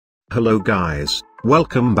Hello guys,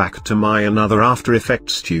 welcome back to my another After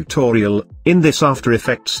Effects tutorial. In this After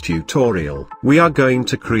Effects tutorial, we are going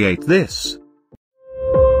to create this.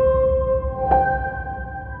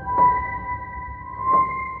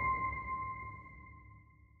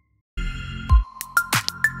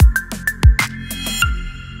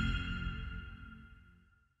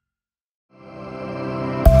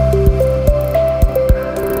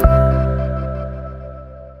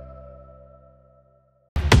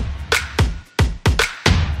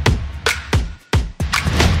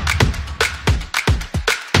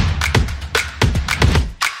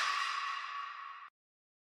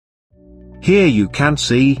 Here you can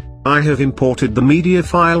see, I have imported the media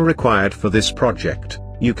file required for this project.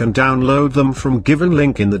 You can download them from given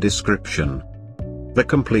link in the description. The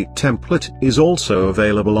complete template is also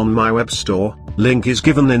available on my web store, link is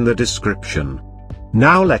given in the description.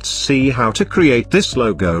 Now let's see how to create this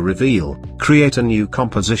logo reveal. Create a new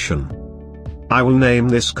composition. I will name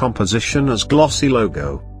this composition as Glossy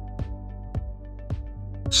Logo.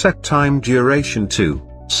 Set time duration to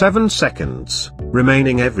 7 seconds,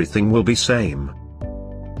 remaining everything will be same.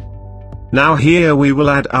 Now here we will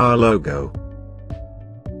add our logo.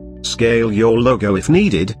 Scale your logo if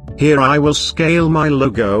needed, here I will scale my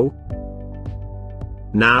logo.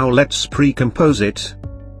 Now let's pre-compose it.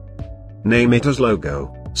 Name it as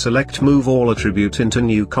logo, select move all attribute into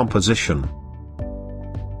new composition.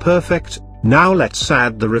 Perfect, now let's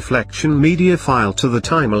add the reflection media file to the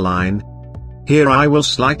timeline. Here I will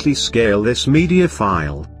slightly scale this media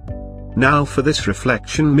file. Now for this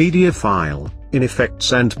reflection media file, in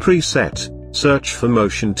Effects and Preset, search for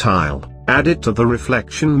Motion Tile, add it to the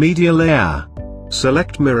reflection media layer.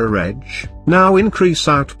 Select Mirror Edge, now increase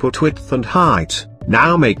output width and height.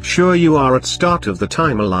 Now make sure you are at start of the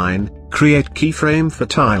timeline, create keyframe for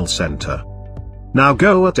Tile Center. Now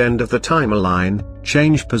go at end of the timeline,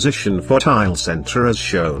 change position for Tile Center as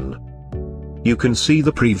shown. You can see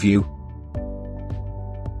the preview.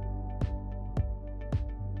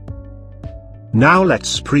 Now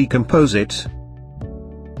let's pre-compose it.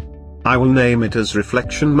 I will name it as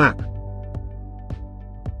Reflection Map.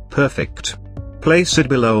 Perfect. Place it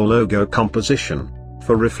below logo composition.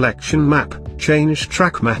 For Reflection Map, change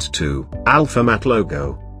Track Matte to Alpha Matte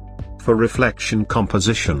Logo. For Reflection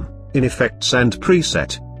Composition, in Effects and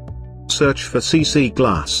Preset, search for CC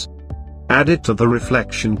Glass. Add it to the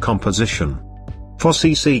Reflection Composition. For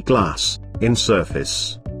CC Glass, in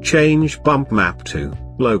Surface, change Bump Map to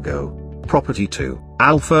Logo. Property to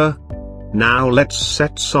Alpha. Now let's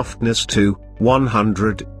set softness to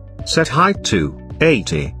 100. Set height to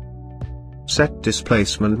 80. Set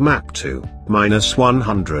displacement map to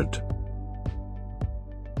 -100.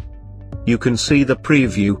 You can see the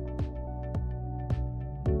preview.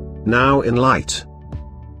 Now in light.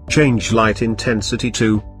 Change light intensity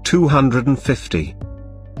to 250.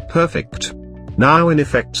 Perfect. Now in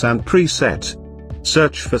Effects and Preset,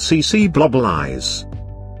 search for CC Globalize.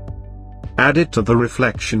 Add it to the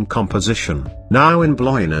reflection composition. Now in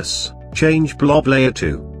blobiness, change blob layer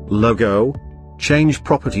to logo, change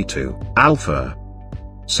property to alpha.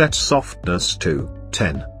 Set softness to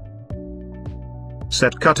 10.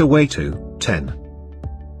 Set cutaway to 10.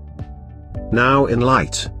 Now in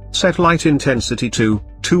light, set light intensity to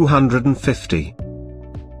 250.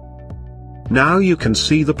 Now you can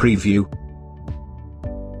see the preview.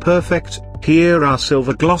 Perfect, here our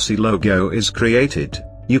silver glossy logo is created.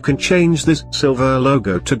 You can change this silver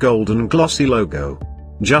logo to golden glossy logo,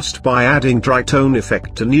 just by adding dry tone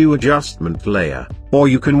effect to new adjustment layer, or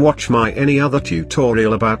you can watch my any other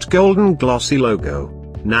tutorial about golden glossy logo.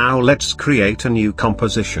 Now let's create a new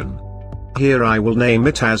composition. Here I will name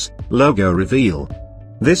it as Logo Reveal.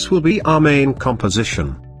 This will be our main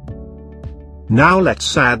composition. Now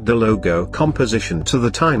let's add the logo composition to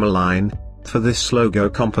the timeline. For this logo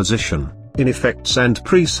composition, in Effects and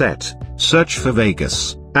Preset, search for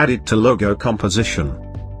Vegas, add it to logo composition.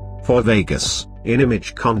 For Vegas, in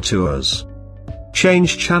Image Contours,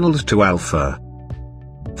 change channeled to Alpha.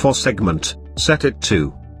 For segment, set it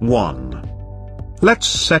to 1. Let's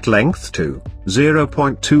set length to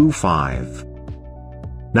 0.25.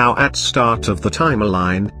 Now at start of the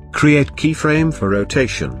timeline, create keyframe for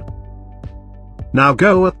rotation. Now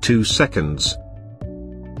go at 2 seconds.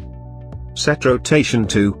 Set rotation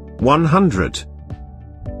to 100.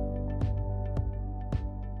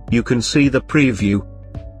 You can see the preview.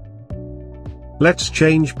 Let's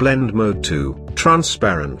change blend mode to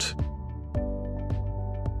transparent.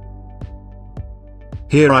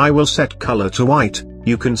 Here I will set color to white,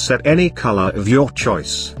 you can set any color of your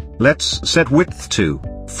choice. Let's set width to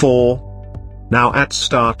 4. Now at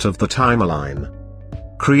start of the timeline,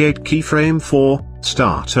 create keyframe for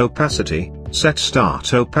Start opacity, set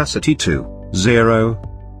start opacity to 0.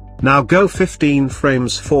 Now go 15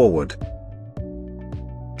 frames forward.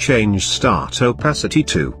 Change start opacity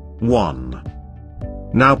to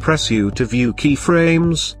 1. Now press U to view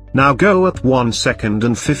keyframes. Now go at 1 second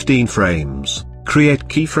and 15 frames. Create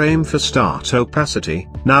keyframe for start opacity.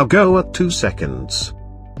 Now go at 2 seconds.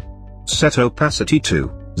 Set opacity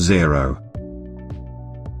to 0.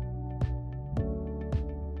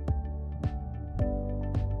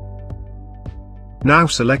 Now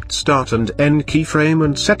select start and end keyframe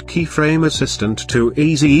and set keyframe assistant to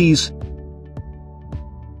easy ease.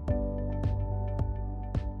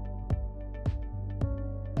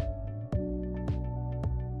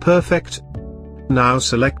 Perfect. Now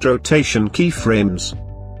select rotation keyframes.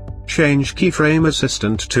 Change keyframe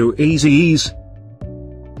assistant to easy ease.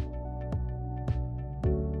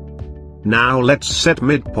 Now let's set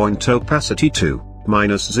midpoint opacity to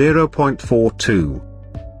 -0.42.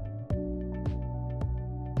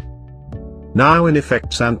 Now in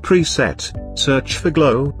effects and preset, search for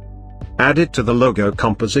glow. Add it to the logo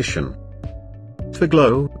composition. For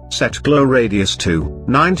glow, set glow radius to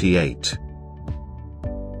 98.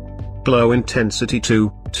 Glow intensity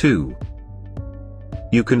to 2.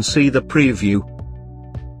 You can see the preview.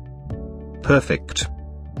 Perfect.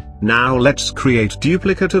 Now let's create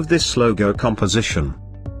duplicate of this logo composition.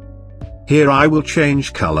 Here I will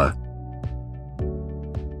change color.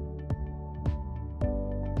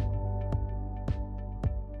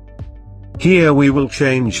 Here we will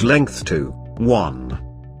change length to 1.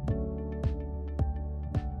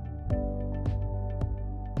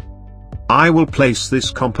 I will place this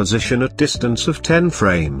composition at distance of 10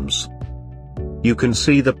 frames. You can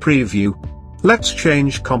see the preview. Let's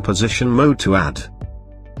change composition mode to add.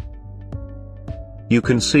 You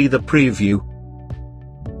can see the preview.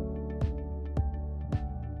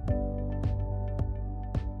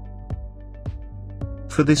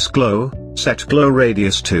 For this glow, set glow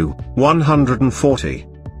radius to 140.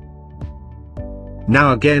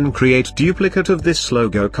 Now again create duplicate of this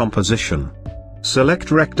logo composition. Select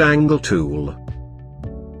rectangle tool.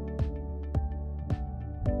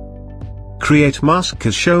 Create mask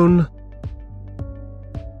as shown.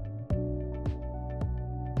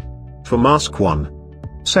 For mask 1,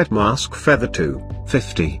 set mask feather to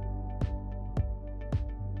 50.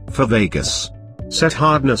 For Vegas, set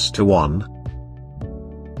hardness to 1.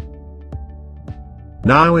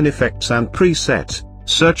 Now in effects and preset,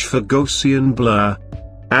 search for Gaussian blur.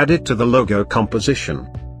 Add it to the logo composition.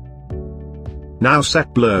 Now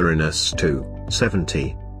set blurriness to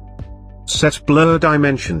 70. Set blur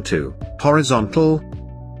dimension to horizontal.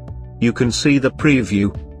 You can see the preview.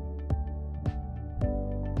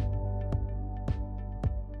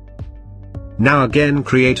 Now again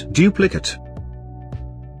create duplicate.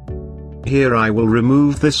 Here I will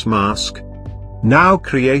remove this mask. Now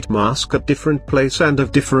create mask at different place and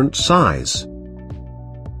of different size.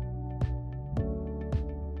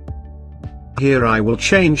 Here I will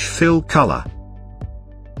change fill color.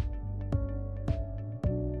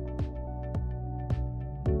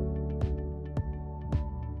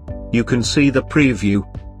 You can see the preview.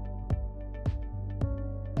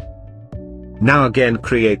 Now again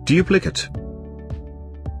create duplicate.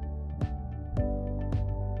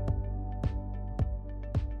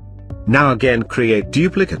 Now again create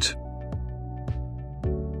duplicate.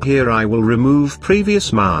 Here I will remove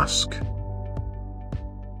previous mask.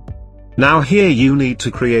 Now here you need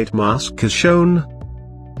to create mask as shown.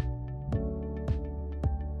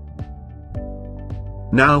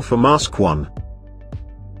 Now for mask 1.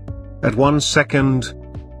 At 1 second.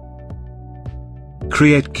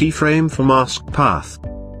 Create keyframe for mask path.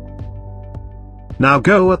 Now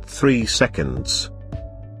go at 3 seconds.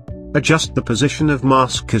 Adjust the position of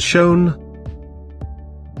mask as shown.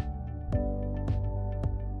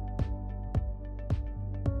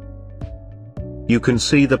 You can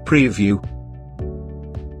see the preview.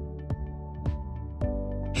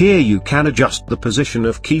 Here you can adjust the position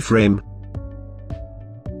of keyframe.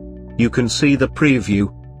 You can see the preview.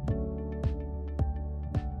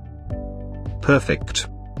 Perfect.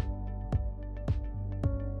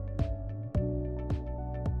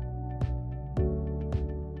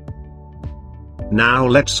 Now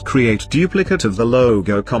let's create duplicate of the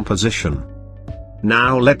logo composition.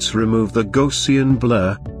 Now let's remove the Gaussian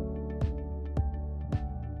blur.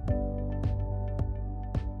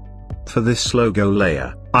 For this logo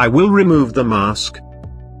layer, I will remove the mask.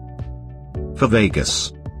 For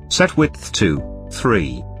Vegas, set width to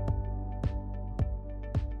 3.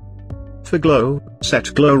 For glow,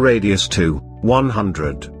 set glow radius to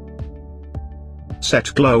 100.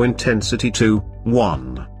 Set glow intensity to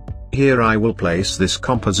 1. Here I will place this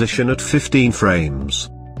composition at 15 frames.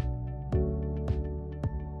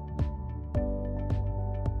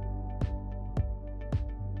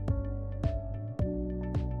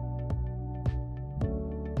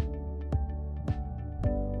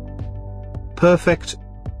 Perfect.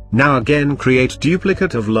 Now again create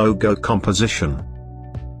duplicate of logo composition.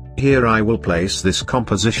 Here I will place this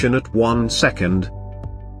composition at 1 second.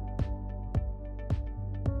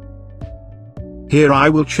 Here I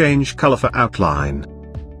will change color for outline.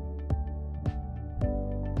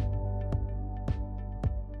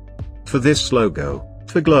 For this logo,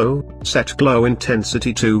 for glow, set glow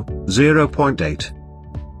intensity to 0.8.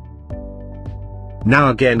 Now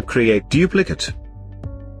again create duplicate.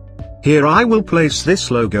 Here I will place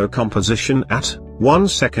this logo composition at 1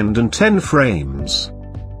 second and 10 frames.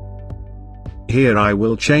 Here I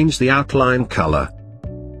will change the outline color.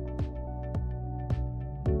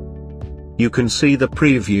 You can see the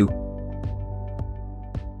preview.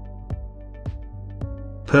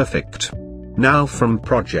 Perfect. Now from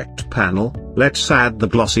project panel, let's add the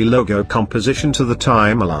glossy logo composition to the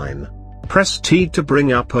timeline. Press T to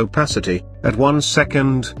bring up opacity, at 1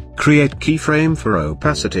 second, create keyframe for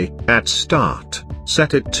opacity, at start,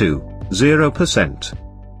 set it to 0%.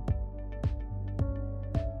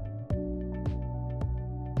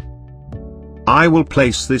 I will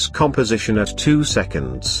place this composition at 2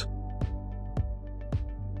 seconds.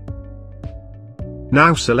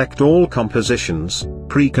 Now select all compositions,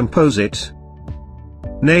 pre-compose it.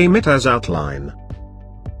 Name it as outline.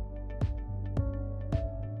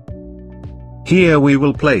 Here we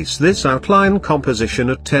will place this outline composition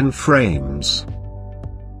at 10 frames.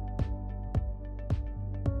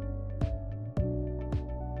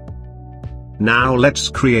 Now let's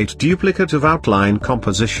create duplicate of outline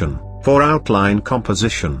composition. For outline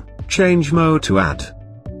composition, change mode to add.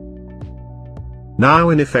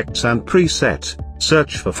 Now in effects and preset,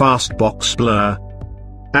 search for fast box blur.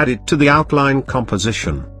 Add it to the outline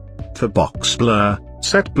composition. For box blur,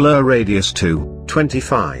 set blur radius to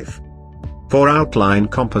 25. For outline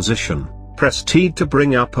composition, press T to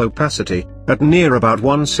bring up opacity, at near about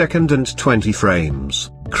 1 second and 20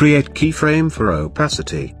 frames, create keyframe for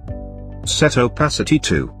opacity. Set opacity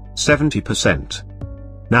to 70%.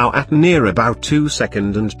 Now at near about 2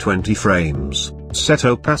 second and 20 frames, set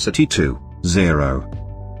opacity to 0.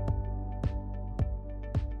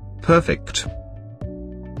 Perfect.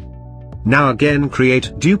 Now again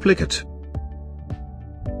create duplicate.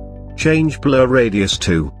 Change blur radius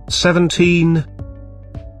to 17.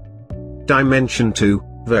 Dimension to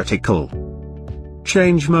vertical.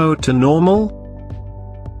 Change mode to normal.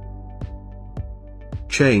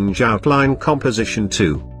 Change outline composition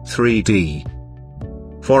to 3D.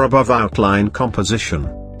 For above outline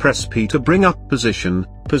composition, press P to bring up position,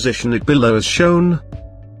 position it below as shown.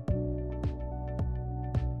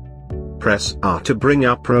 Press R to bring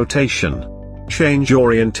up rotation. Change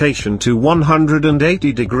orientation to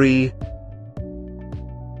 180 degree.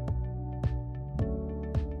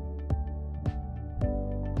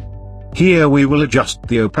 Here we will adjust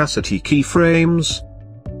the opacity keyframes.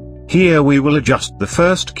 Here we will adjust the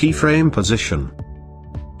first keyframe position.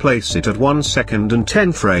 Place it at 1 second and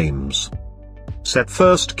 10 frames. Set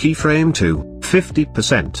first keyframe to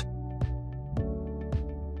 50%.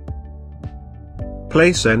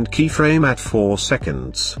 Place end keyframe at 4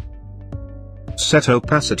 seconds. Set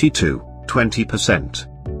opacity to 20%.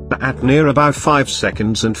 At near about 5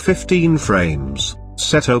 seconds and 15 frames,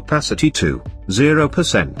 set opacity to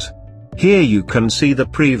 0%. Here you can see the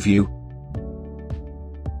preview.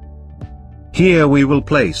 Here we will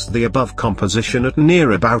place the above composition at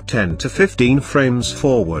near about 10 to 15 frames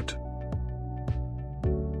forward.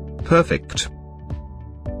 Perfect.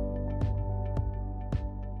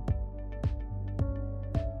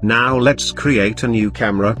 Now let's create a new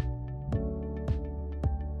camera.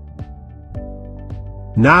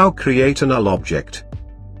 Now create a null object.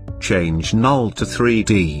 Change null to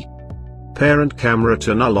 3D. Parent camera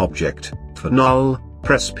to null object. For null,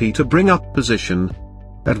 press P to bring up position.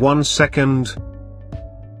 At 1 second.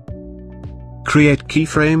 Create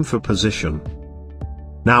keyframe for position.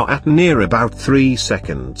 Now at near about 3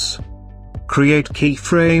 seconds. Create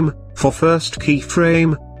keyframe. For first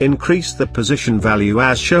keyframe, increase the position value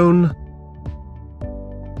as shown.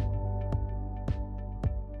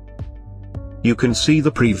 You can see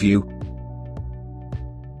the preview.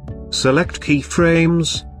 Select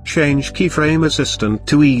keyframes, change keyframe assistant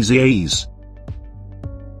to easy ease.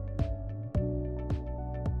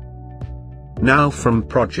 Now from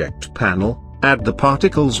project panel, add the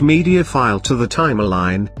particles media file to the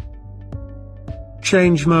timeline.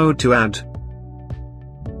 Change mode to add.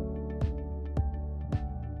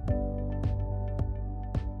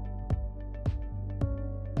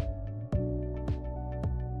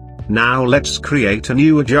 Now let's create a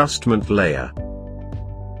new adjustment layer.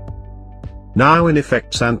 Now in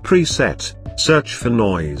Effects and Preset, search for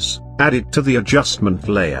Noise, add it to the adjustment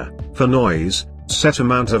layer. For noise, set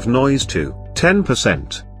amount of noise to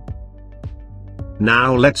 10%.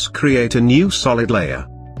 Now let's create a new solid layer.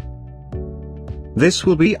 This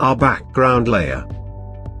will be our background layer.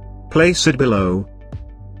 Place it below.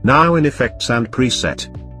 Now in Effects and Preset,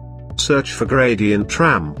 search for Gradient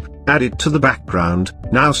Ramp, add it to the background.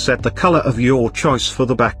 Now set the color of your choice for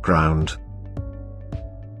the background.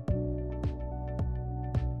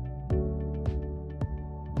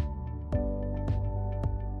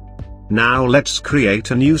 Now let's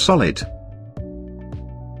create a new solid.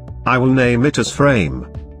 I will name it as Frame.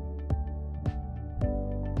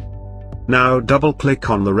 Now double-click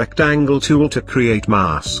on the rectangle tool to create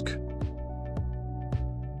mask.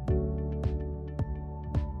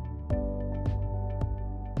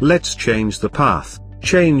 Let's change the path,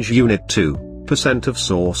 change unit to % of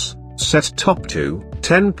source, set top to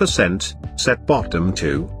 10%, set bottom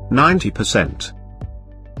to 90%.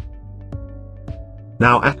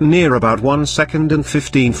 Now at near about 1 second and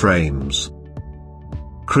 15 frames.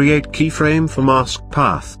 Create keyframe for mask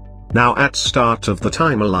path. Now at start of the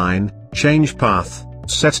timer line, change path,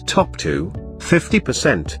 set top to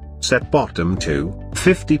 50%, set bottom to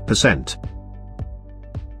 50%.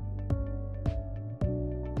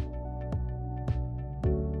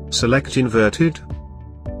 Select inverted.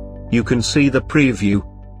 You can see the preview.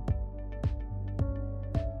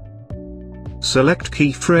 Select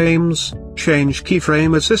keyframes, change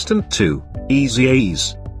keyframe assistant to Easy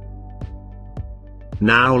Ease.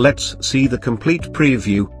 Now let's see the complete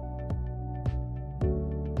preview.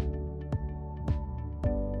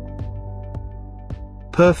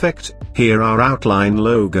 Perfect, here our outline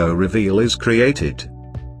logo reveal is created.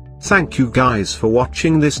 Thank you guys for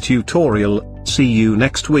watching this tutorial, see you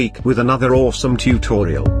next week with another awesome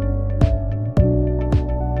tutorial.